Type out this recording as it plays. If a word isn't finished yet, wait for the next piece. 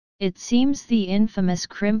It seems the infamous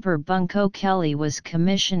crimper Bunko Kelly was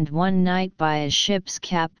commissioned one night by a ship's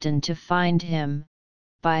captain to find him,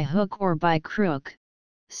 by hook or by crook,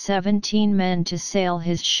 17 men to sail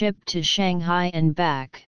his ship to Shanghai and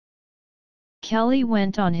back. Kelly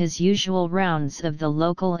went on his usual rounds of the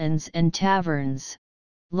local inns and taverns,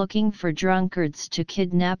 looking for drunkards to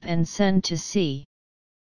kidnap and send to sea.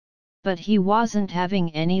 But he wasn't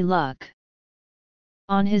having any luck.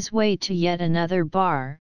 On his way to yet another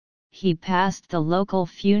bar, he passed the local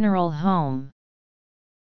funeral home.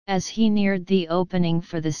 As he neared the opening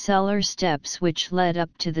for the cellar steps which led up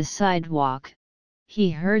to the sidewalk, he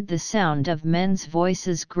heard the sound of men's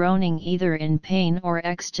voices groaning either in pain or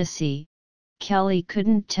ecstasy, Kelly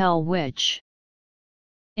couldn't tell which.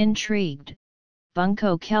 Intrigued,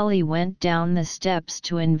 Bunko Kelly went down the steps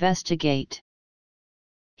to investigate.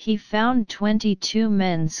 He found 22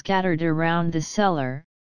 men scattered around the cellar,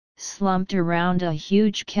 slumped around a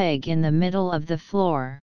huge keg in the middle of the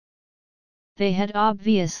floor. They had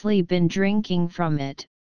obviously been drinking from it,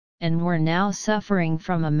 and were now suffering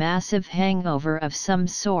from a massive hangover of some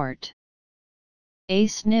sort. A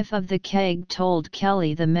sniff of the keg told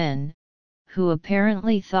Kelly the men, who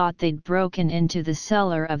apparently thought they'd broken into the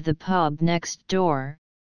cellar of the pub next door,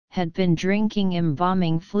 had been drinking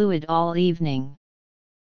embalming fluid all evening.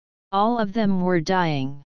 All of them were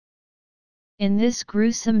dying. In this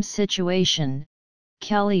gruesome situation,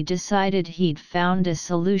 Kelly decided he'd found a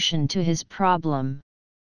solution to his problem.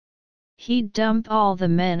 He'd dump all the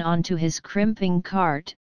men onto his crimping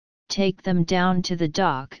cart, take them down to the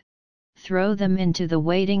dock, throw them into the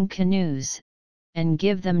waiting canoes, and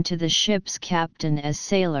give them to the ship's captain as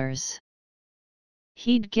sailors.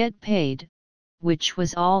 He'd get paid, which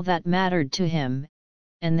was all that mattered to him,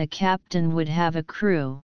 and the captain would have a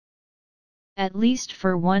crew. At least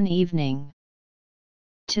for one evening.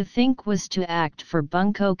 To think was to act for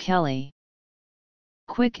Bunko Kelly.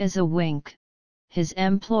 Quick as a wink, his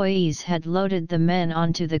employees had loaded the men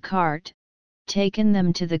onto the cart, taken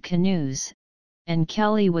them to the canoes, and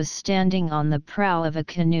Kelly was standing on the prow of a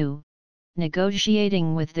canoe,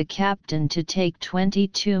 negotiating with the captain to take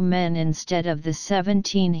 22 men instead of the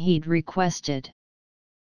 17 he'd requested.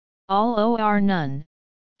 All or none,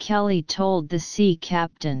 Kelly told the sea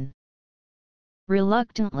captain.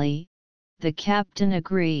 Reluctantly, the captain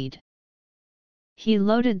agreed. He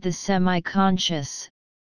loaded the semi-conscious,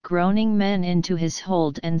 groaning men into his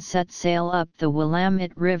hold and set sail up the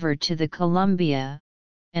Willamette River to the Columbia,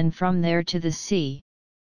 and from there to the sea.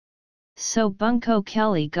 So Bunko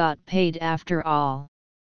Kelly got paid after all.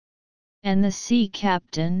 And the sea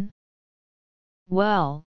captain?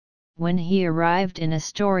 Well, when he arrived in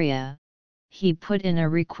Astoria, he put in a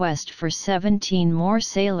request for 17 more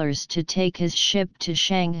sailors to take his ship to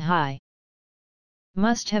Shanghai.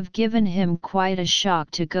 Must have given him quite a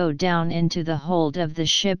shock to go down into the hold of the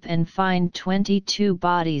ship and find 22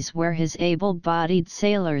 bodies where his able-bodied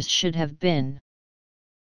sailors should have been.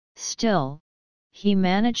 Still, he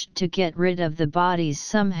managed to get rid of the bodies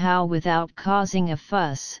somehow without causing a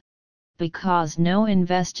fuss, because no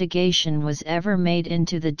investigation was ever made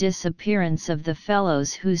into the disappearance of the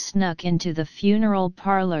fellows who snuck into the funeral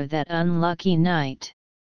parlor that unlucky night.